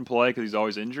probably wouldn't play because he's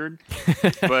always injured.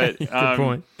 But Good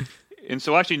point. And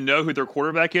so I actually know who their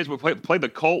quarterback is. We played the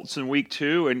Colts in week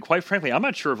 2, and quite frankly, I'm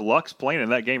not sure if Luck's playing in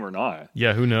that game or not.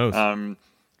 Yeah, who knows?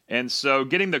 And so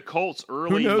getting the Colts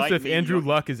early. Who knows might if mean, Andrew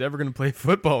Luck is ever going to play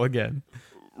football again?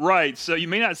 Right. So you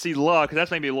may not see Luck. That's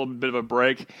maybe a little bit of a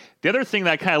break. The other thing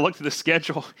that I kind of looked at the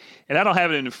schedule, and I don't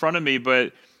have it in front of me,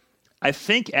 but I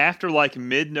think after like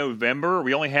mid-November,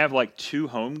 we only have like 2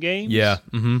 home games. Yeah.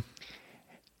 Mm-hmm.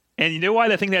 And you know why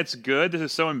I think that's good? This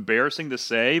is so embarrassing to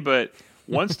say, but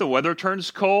once the weather turns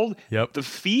cold, the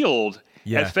field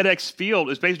at FedEx Field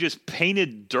is basically just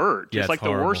painted dirt. Yeah, it's like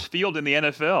horrible. The worst field in the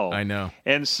NFL. I know.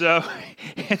 And so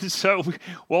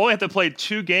we'll only have to play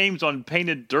 2 games on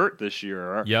painted dirt this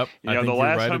year. Yep. You know, the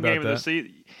last home game of the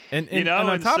season. And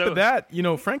on top of that,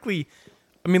 frankly,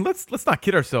 I mean, let's not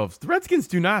kid ourselves. The Redskins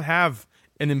do not have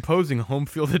an imposing home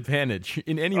field advantage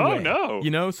in any way. Oh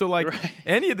no! So like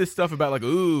any of this stuff about like,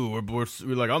 ooh,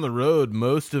 we're like on the road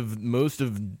most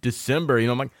of December.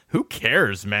 I'm like, who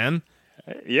cares, man?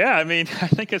 Yeah, I mean, I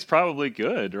think it's probably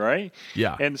good, right?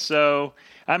 Yeah. And so,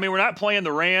 I mean, we're not playing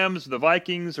the Rams, the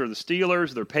Vikings, or the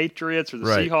Steelers, or the Patriots, or the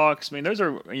Seahawks. I mean, those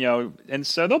are and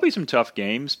so there'll be some tough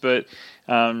games, but.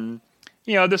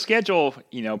 The schedule,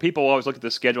 people always look at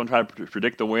the schedule and try to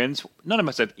predict the wins. None of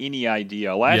us have any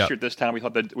idea. Last year at this time, we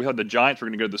thought the Giants were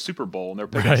going to go to the Super Bowl, and they're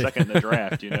picking second in the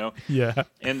draft, Yeah.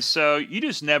 And so you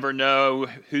just never know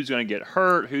who's going to get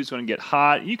hurt, who's going to get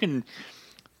hot. You can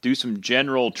do some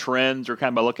general trends or kind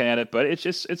of by looking at it, but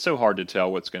it's so hard to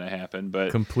tell what's going to happen.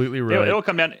 But completely right. It'll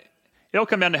come down. It'll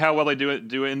come down to how well they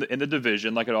do in the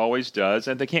division, like it always does.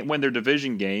 And if they can't win their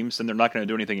division games, then they're not going to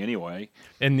do anything anyway.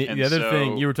 And the other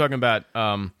thing, you were talking about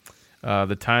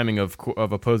the timing of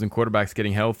opposing quarterbacks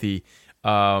getting healthy.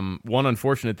 One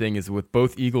unfortunate thing is with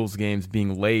both Eagles games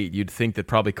being late, you'd think that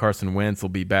probably Carson Wentz will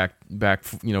be back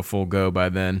full go by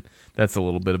then. That's a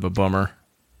little bit of a bummer.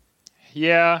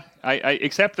 Yeah, I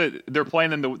except that they're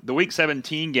playing in the Week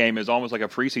 17 game is almost like a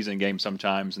preseason game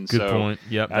sometimes, and good point.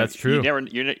 Yep, that's true.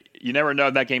 You never know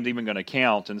if that game's even going to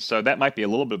count, and so that might be a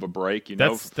little bit of a break.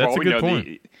 That's a good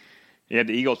point.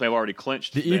 The Eagles may have already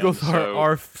clinched. The Eagles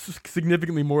are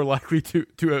significantly more likely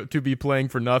to be playing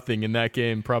for nothing in that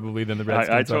game probably than the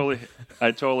Redskins.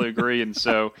 I totally agree, and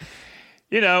so.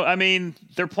 I mean,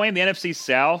 they're playing the NFC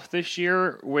South this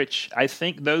year, which I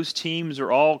think those teams are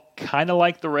all kind of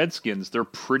like the Redskins. They're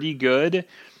pretty good.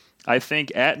 I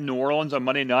think at New Orleans on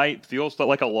Monday night feels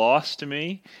like a loss to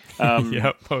me.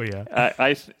 Yep. Oh, yeah.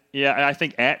 I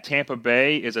think at Tampa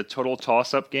Bay is a total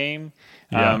toss-up game.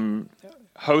 Yeah.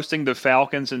 Hosting the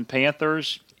Falcons and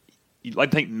Panthers, I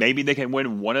think maybe they can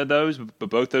win one of those, but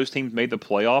both those teams made the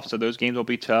playoffs, so those games will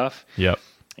be tough. Yep.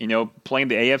 Playing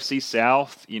the AFC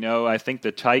South, I think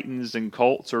the Titans and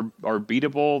Colts are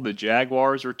beatable. The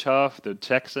Jaguars are tough. The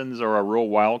Texans are a real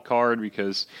wild card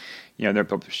because, they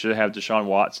should have Deshaun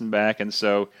Watson back. And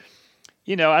so,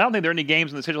 I don't think there are any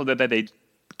games in the schedule that they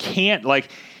can't,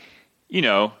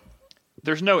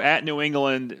 there's no at New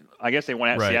England. I guess they won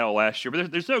at Seattle last year,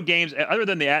 but there's no games other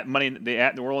than the at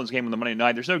New Orleans game on the Monday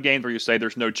night. There's no games where you say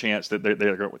there's no chance that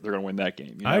they're going to win that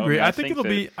game. I agree. I think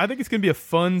I think it's going to be a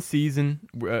fun season.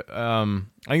 I think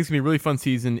it's going to be a really fun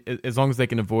season as long as they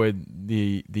can avoid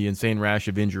the insane rash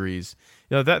of injuries.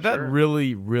 That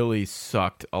really, really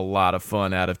sucked a lot of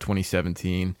fun out of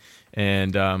 2017.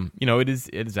 And it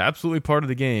is absolutely part of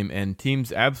the game, and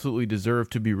teams absolutely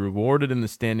deserve to be rewarded in the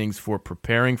standings for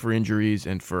preparing for injuries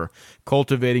and for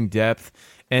cultivating depth.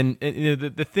 And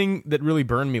the thing that really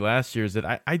burned me last year is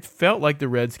that I felt like the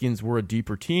Redskins were a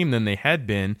deeper team than they had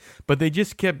been, but they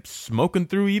just kept smoking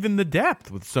through even the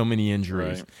depth with so many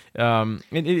injuries. And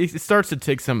it starts to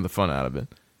take some of the fun out of it.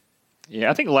 Yeah,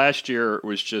 I think last year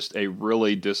was just a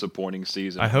really disappointing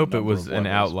season. I hope it was an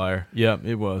outlier. Yeah,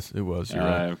 it was. You're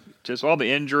right. Just all the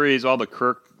injuries, all the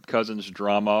Kirk Cousins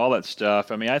drama, all that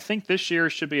stuff. I mean, I think this year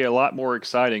should be a lot more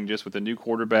exciting just with a new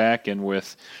quarterback and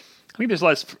with I think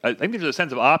there's a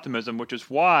sense of optimism, which is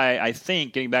why I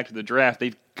think getting back to the draft,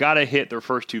 they've got to hit their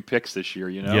first 2 picks this year,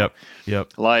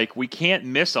 Yep. Like we can't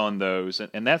miss on those.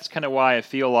 And that's kind of why I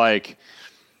feel like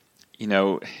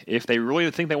if they really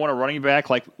think they want a running back,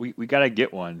 like we got to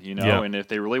get one, and if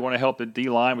they really want to help the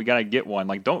D-line, we got to get one.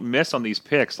 Like don't miss on these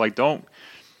picks. Like I don't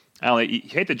know, you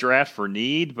hate the draft for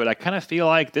need, but I kind of feel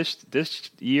like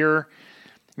this year,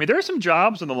 I mean, there are some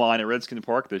jobs on the line at Redskin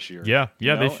Park this year. Yeah,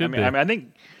 they should be.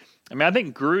 I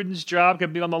think Gruden's job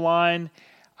could be on the line.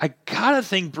 I gotta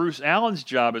think Bruce Allen's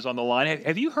job is on the line.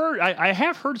 Have you heard? I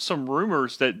have heard some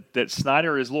rumors that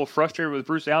Snyder is a little frustrated with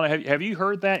Bruce Allen. Have you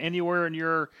heard that anywhere in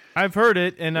your? I've heard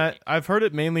it, and I've heard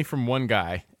it mainly from one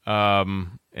guy.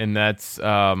 and that's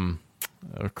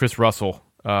Chris Russell,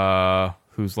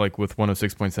 who's like with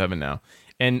 106.7 now.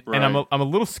 And I'm a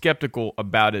little skeptical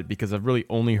about it because I've really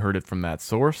only heard it from that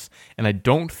source, and I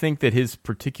don't think that his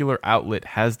particular outlet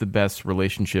has the best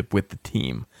relationship with the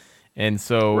team. And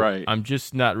so I'm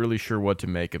just not really sure what to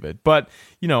make of it. But,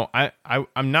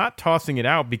 I'm not tossing it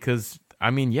out because,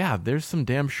 there's some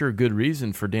damn sure good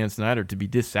reason for Dan Snyder to be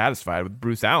dissatisfied with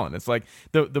Bruce Allen. It's like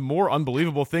the more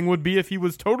unbelievable thing would be if he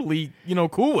was totally,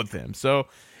 cool with him. So,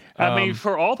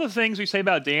 for all the things we say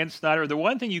about Dan Snyder, the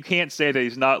one thing you can't say that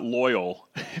he's not loyal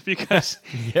because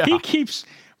he keeps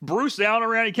Bruce Allen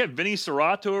around. He kept Vinny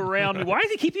Serrato around. Why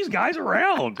does he keep these guys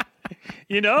around?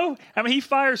 He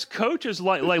fires coaches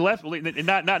like left,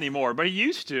 not anymore, but he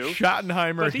used to.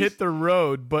 Schottenheimer hit the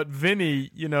road, but Vinny,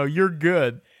 you're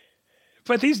good.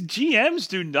 But these GMs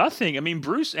do nothing.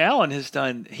 Bruce Allen has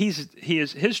done.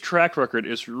 His track record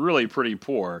is really pretty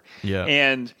poor. Yeah,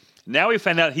 and now we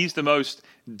find out he's the most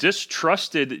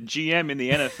distrusted GM in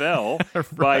the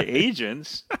NFL by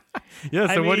agents.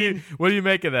 Yeah. So what do you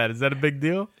make of that? Is that a big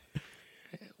deal?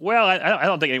 Well, I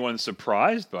don't think anyone's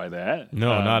surprised by that.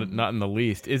 No, not in the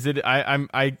least. Is it?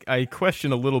 I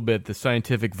question a little bit the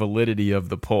scientific validity of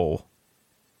the poll.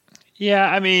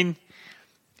 Yeah,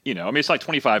 it's like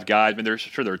 25 guys.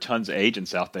 There are tons of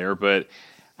agents out there, but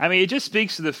it just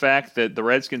speaks to the fact that the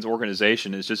Redskins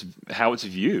organization is just how it's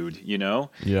viewed. Yeah,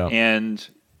 and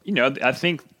I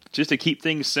think just to keep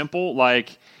things simple,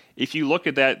 like if you look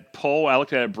at that poll, I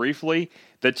looked at it briefly.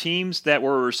 The teams that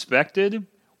were respected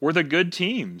were the good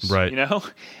teams, right?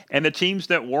 And the teams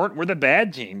that weren't were the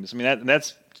bad teams.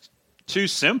 That's too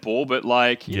simple, but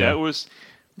it was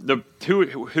the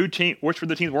which were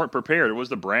the teams weren't prepared. It was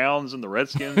the Browns and the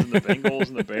Redskins and the Bengals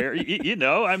and the Bears.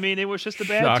 It was just the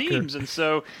bad teams, and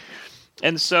so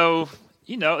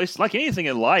it's like anything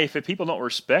in life. If people don't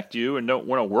respect you and don't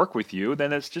want to work with you,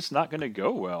 then it's just not going to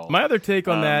go well. My other take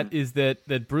on that is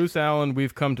that Bruce Allen,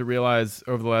 we've come to realize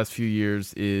over the last few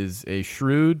years, is a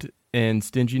shrewd and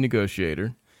stingy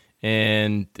negotiator.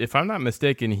 And if I'm not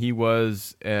mistaken, he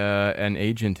was an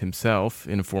agent himself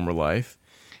in a former life.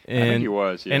 And, I think he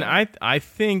was, yeah. And I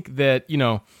think that,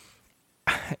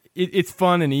 it's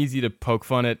fun and easy to poke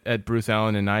fun at Bruce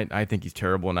Allen, and I think he's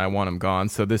terrible and I want him gone.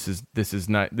 So this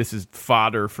is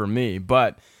fodder for me.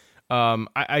 But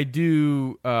I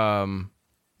do the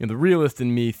realist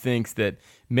in me thinks that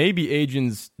maybe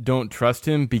agents don't trust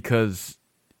him because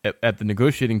at the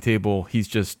negotiating table he's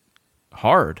just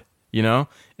hard,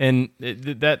 and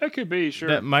that could be, sure.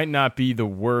 That might not be the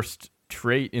worst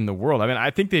trait in the world.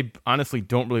 I think they honestly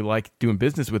don't really like doing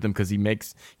business with him because he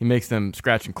makes them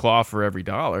scratch and claw for every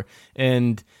dollar.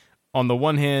 And on the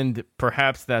one hand,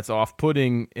 perhaps that's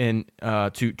off-putting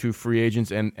to free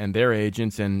agents and their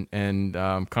agents and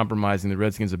compromising the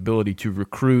Redskins' ability to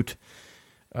recruit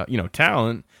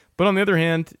talent. But on the other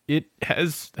hand, it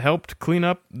has helped clean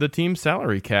up the team's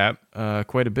salary cap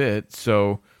quite a bit.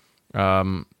 So I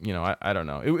don't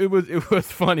know. It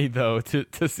was funny though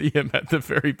to see him at the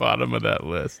very bottom of that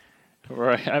list.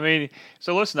 Right.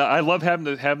 So listen, I love having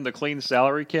the clean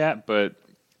salary cap, but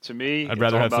to me, I'd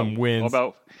rather have some wins.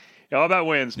 All about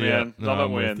wins, man. Yeah, it's all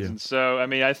about wins. And so,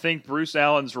 I think Bruce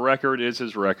Allen's record is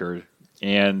his record,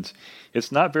 and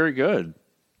it's not very good.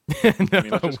 Let's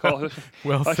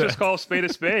just call a spade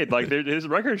a spade. Like his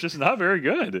record is just not very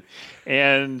good,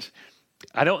 and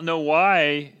I don't know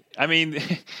why.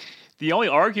 The only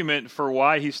argument for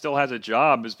why he still has a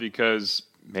job is because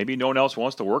maybe no one else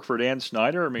wants to work for Dan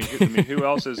Snyder. Who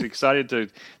else is excited to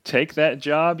take that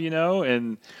job?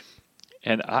 And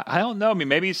I don't know.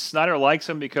 Maybe Snyder likes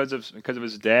him because of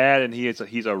his dad, and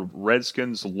he's a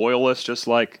Redskins loyalist, just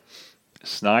like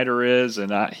Snyder is.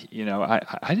 And I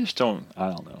just don't. I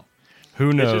don't know.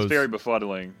 Who knows? It's just very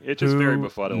befuddling.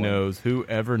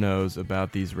 Whoever knows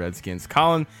about these Redskins.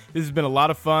 Colin, this has been a lot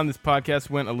of fun. This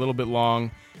podcast went a little bit long.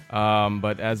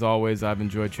 But as always, I've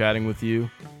enjoyed chatting with you.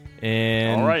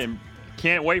 And all right, and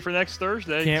can't wait for next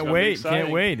Thursday. Can't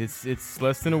wait. It's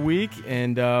less than a week,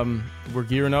 and we're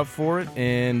gearing up for it.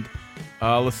 And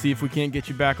let's see if we can't get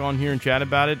you back on here and chat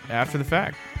about it after the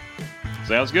fact.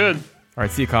 Sounds good. All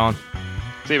right, see you, Colin.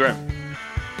 See you, Brent.